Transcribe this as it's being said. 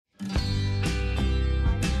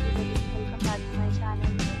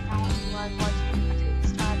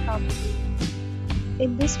property.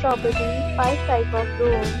 In this property, 5 type of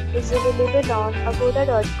room is available on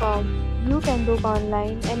agoda.com. You can book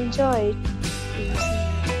online and enjoy it. To see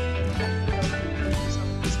of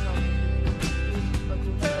this property,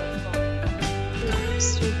 agoda.com.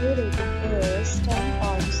 Its review rating is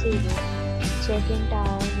 10.0. Check-in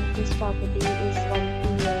time in this property is 1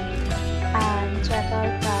 p.m. and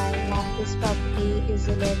check-out time of this property is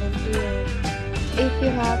 11 p.m. If you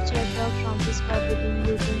have checked out from this property,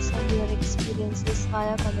 you can send your experiences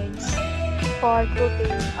via comments. For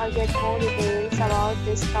booking or get more details about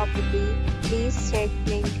this property, please check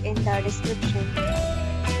link in the description.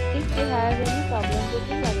 If you have any problem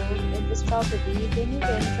booking a room in this property, then you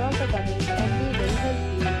can drop a comment and we will help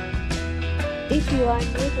you. If you are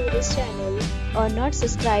new to this channel or not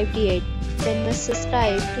subscribed yet, then must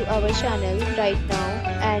subscribe to our channel right now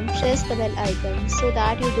and press the bell icon so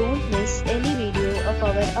that you don't miss any video of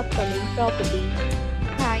our upcoming property.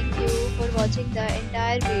 Thank you for watching the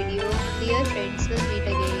entire video. Dear friends, will meet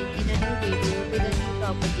again in a new video with a new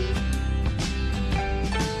property.